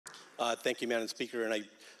Thank you, Madam Speaker, and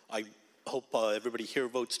I hope everybody here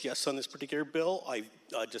votes yes on this particular bill. I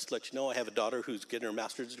just to let you know, I have a daughter who's getting her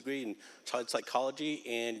master's degree in child psychology,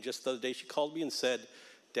 and just the other day she called me and said,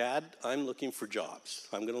 Dad, I'm looking for jobs.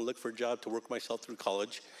 I'm going to look for a job to work myself through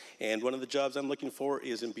college, and one of the jobs I'm looking for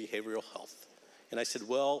is in behavioral health. And I said,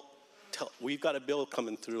 well, we've got a bill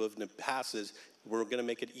coming through. If it passes, we're going to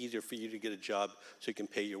make it easier for you to get a job so you can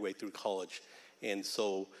pay your way through college. And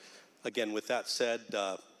so, again, with that said,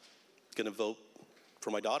 going to vote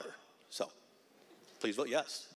for my daughter. So please vote yes.